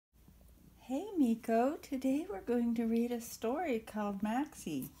Meeko. Today we're going to read a story called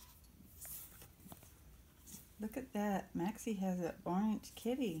Maxie. Look at that. Maxie has an orange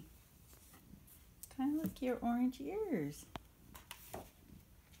kitty. Kind of like your orange ears.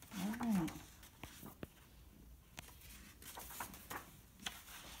 All right.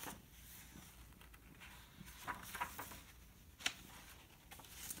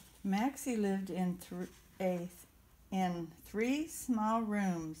 Maxie lived in three small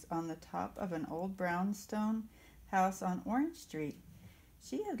rooms on the top of an old brownstone house on Orange Street.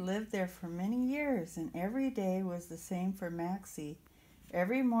 She had lived there for many years, and every day was the same for Maxie.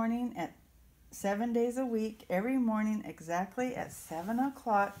 Every morning 7 days a week, every morning exactly at 7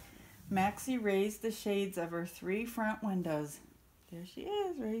 o'clock, Maxie raised the shades of her three front windows. There she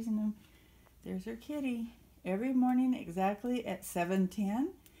is, raising them. There's her kitty. Every morning exactly at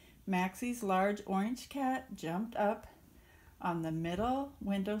 7:10, Maxie's large orange cat jumped up on the middle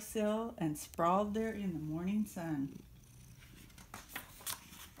windowsill and sprawled there in the morning sun.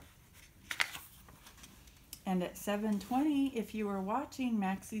 And at 7:20, if you were watching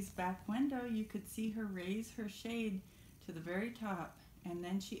Maxie's back window, you could see her raise her shade to the very top, and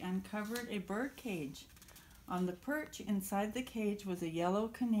then she uncovered a bird cage. On the perch inside the cage was a yellow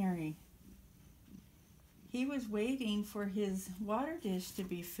canary. He was waiting for his water dish to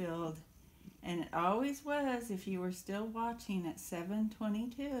be filled, and it always was if you were still watching at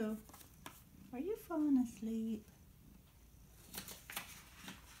 7:22. Are you falling asleep?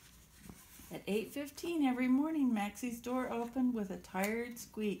 At 8:15 every morning, Maxie's door opened with a tired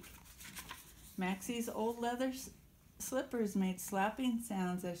squeak. Maxie's old leather slippers made slapping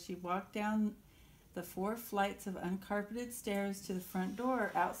sounds as she walked down the 4 flights of uncarpeted stairs to the front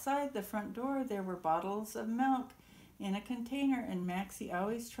door. Outside the front door, there were bottles of milk in a container, and Maxie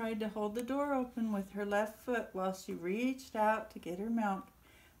always tried to hold the door open with her left foot while she reached out to get her milk.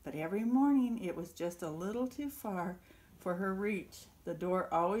 But every morning, it was just a little too far for her reach. The door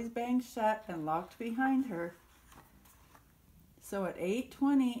always banged shut and locked behind her. So at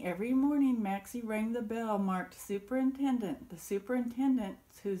 8:20 every morning, Maxie rang the bell marked Superintendent. The superintendent,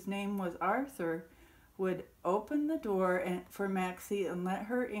 whose name was Arthur, would open the door for Maxie and let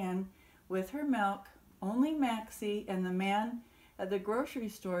her in with her milk. Only Maxie and the man at the grocery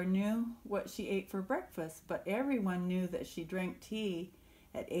store knew what she ate for breakfast, but everyone knew that she drank tea.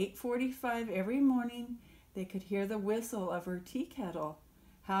 At 8:45 every morning, they could hear the whistle of her tea kettle.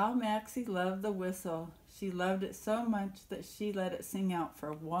 How Maxie loved the whistle. She loved it so much that she let it sing out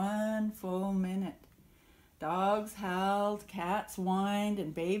for 1 full minute. Dogs howled, cats whined,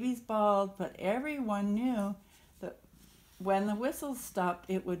 and babies bawled, but everyone knew that when the whistle stopped,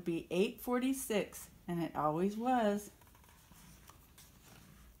 it would be 8:46, and it always was.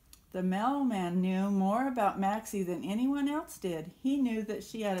 The mailman knew more about Maxie than anyone else did. He knew that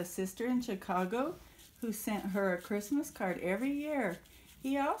she had a sister in Chicago who sent her a Christmas card every year.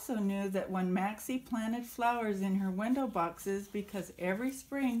 He also knew that when Maxie planted flowers in her window boxes, because every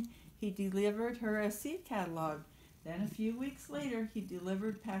spring he delivered her a seed catalog. Then a few weeks later, he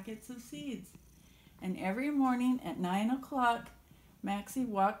delivered packets of seeds. And every morning at 9 o'clock, Maxie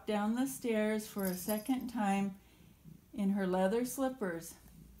walked down the stairs for a second time in her leather slippers.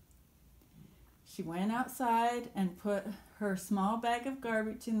 She went outside and put her small bag of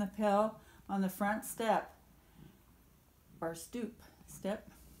garbage in the pail on the front step.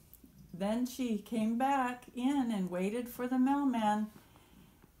 Then she came back in and waited for the mailman.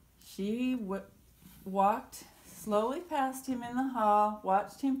 She walked slowly past him in the hall,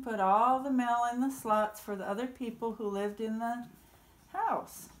 watched him put all the mail in the slots for the other people who lived in the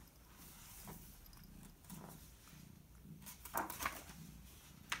house.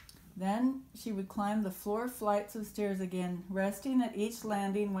 Then she would climb the 4 flights of stairs again, resting at each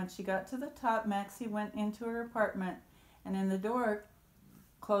landing. When she got to the top, Maxie went into her apartment, and in the door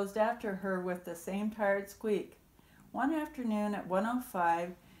closed after her with the same tired squeak. One afternoon at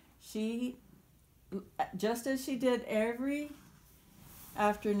 1:05, just as she did every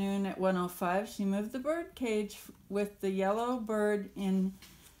afternoon at 1:05, she moved the bird cage with the yellow bird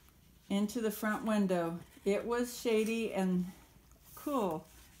into the front window. It was shady and cool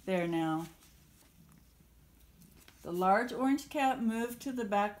there now. The large orange cat moved to the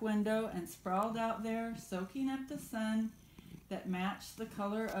back window and sprawled out there, soaking up the sun that matched the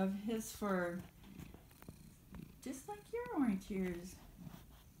color of his fur. Just like your orange ears,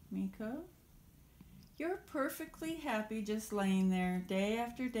 Meeko. You're perfectly happy just laying there. Day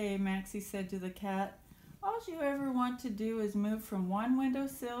after day, Maxie said to the cat, all you ever want to do is move from one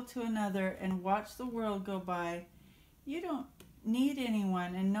windowsill to another and watch the world go by. You don't need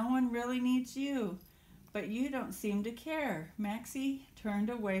anyone, and no one really needs you. but you don't seem to care." Maxie turned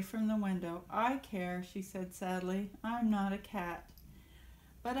away from the window. "I care," she said sadly. "I'm not a cat."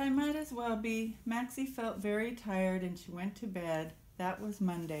 "But I might as well be." Maxie felt very tired and she went to bed. That was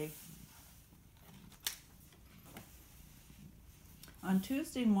Monday. On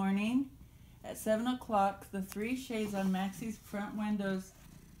Tuesday morning at 7 o'clock, the 3 shades on Maxie's front windows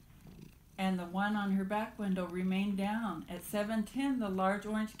and the one on her back window remained down. At 7:10, the large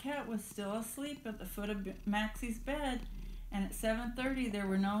orange cat was still asleep at the foot of Maxie's bed, and at 7:30, there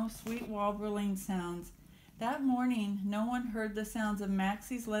were no sweet warbling sounds. That morning, no one heard the sounds of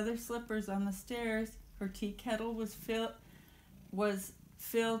Maxie's leather slippers on the stairs. Her tea kettle was filled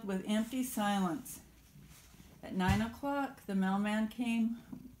with empty silence. At 9 o'clock, the mailman came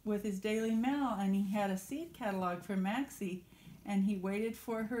with his daily mail, and he had a seed catalog for Maxie, and he waited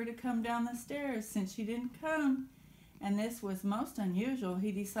for her to come down the stairs. Since she didn't come, and this was most unusual,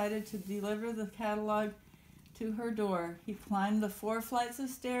 he decided to deliver the catalog to her door. He climbed the 4 flights of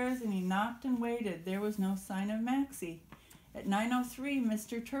stairs, and he knocked and waited. There was no sign of Maxie. At 9:03,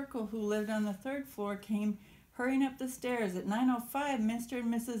 Mr. Turkle, who lived on the 3rd floor, came hurrying up the stairs. At 9:05, Mr.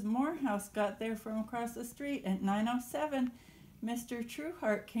 and Mrs. Morehouse got there from across the street. At 9:07, Mr.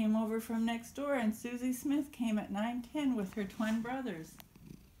 Trueheart came over from next door, and Susie Smith came at 9:10 with her twin brothers.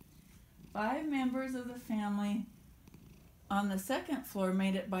 5 members of the family on the 2nd floor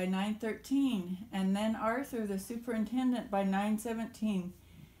made it by 9:13, and then Arthur, the superintendent, by 9:17.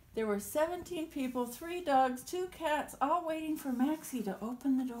 There were 17 people, 3 dogs, 2 cats, all waiting for Maxie to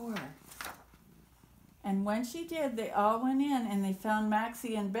open the door. And when she did, they all went in, and they found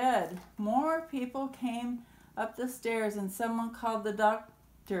Maxie in bed. More people came up the stairs, and someone called the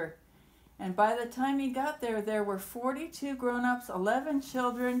doctor. And by the time he got there, there were 42 grown-ups, 11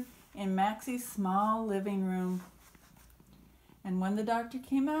 children in Maxie's small living room. And when the doctor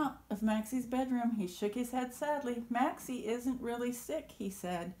came out of Maxie's bedroom, he shook his head sadly. "Maxie isn't really sick," he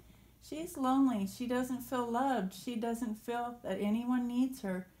said. "She's lonely. She doesn't feel loved. She doesn't feel that anyone needs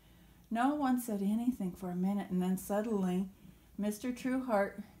her." No one said anything for a minute, and then suddenly Mrs.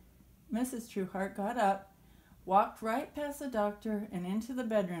 Trueheart got up, walked right past the doctor and into the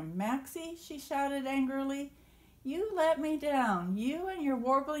bedroom. "Maxie," she shouted angrily, "you let me down. You and your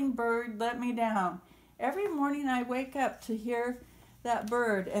warbling bird let me down. Every morning I wake up to hear that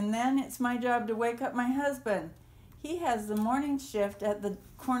bird, and then it's my job to wake up my husband. He has the morning shift at the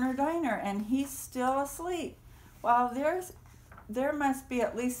corner diner, and he's still asleep. While there must be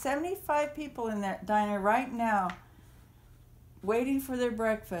at least 75 people in that diner right now waiting for their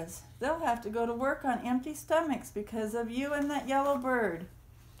breakfast. They'll have to go to work on empty stomachs because of you and that yellow bird."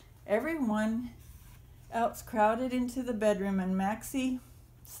 Everyone else crowded into the bedroom, and Maxie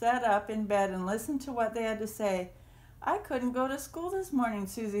sat up in bed and listened to what they had to say. "I couldn't go to school this morning,"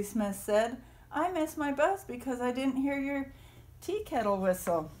 Susie Smith said. "I missed my bus because I didn't hear your tea kettle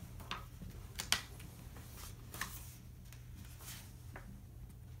whistle."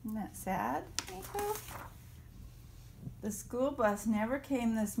 Isn't that sad, Meeko? "The school bus never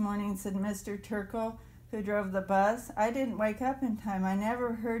came this morning," said Mr. Turkle, who drove the bus. "I didn't wake up in time. I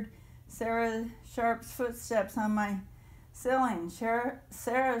never heard Sarah Sharp's footsteps on my ceiling."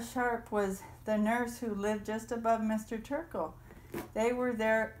 Sarah Sharp was the nurse who lived just above Mr. Turkle. There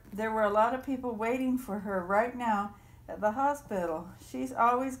were a lot of people waiting for her right now at the hospital. She's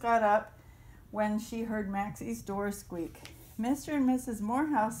always got up when she heard Maxie's door squeak. Mr. and Mrs.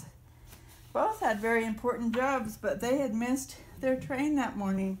 Morehouse both had very important jobs, but they had missed their train that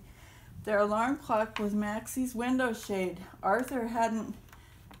morning. Their alarm clock was Maxie's window shade. Arthur hadn't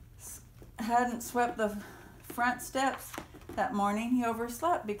swept the front steps that morning. He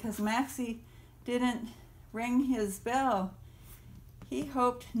overslept because Maxie didn't ring his bell. He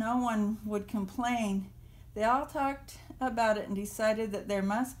hoped no one would complain. They all talked about it and decided that there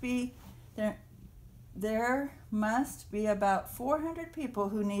must be about 400 people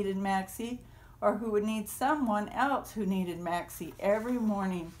who needed Maxie, or who would need someone else who needed Maxie every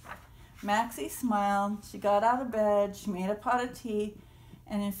morning. Maxie smiled. She got out of bed. She made a pot of tea,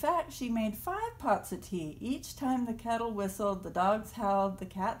 and in fact, she made 5 pots of tea. Each time the kettle whistled, the dogs howled, the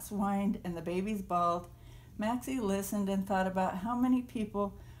cats whined, and the babies bawled. Maxie listened and thought about how many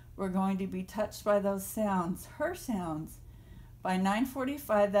people were going to be touched by those sounds, her sounds. By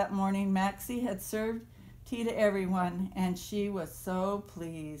 9:45 that morning, Maxie had served tea to everyone, and she was so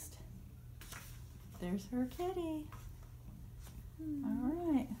pleased. There's her kitty. All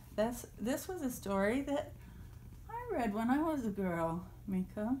right. This was a story that I read when I was a girl,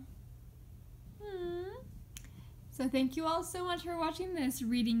 Meeko. So thank you all so much for watching this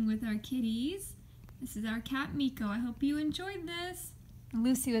Reading with Our Kitties. This is our cat, Meeko. I hope you enjoyed this. And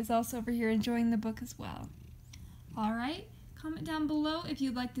Lucy was also over here enjoying the book as well. All right, comment down below if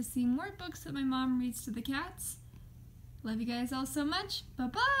you'd like to see more books that my mom reads to the cats. Love you guys all so much.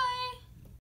 Bye-bye!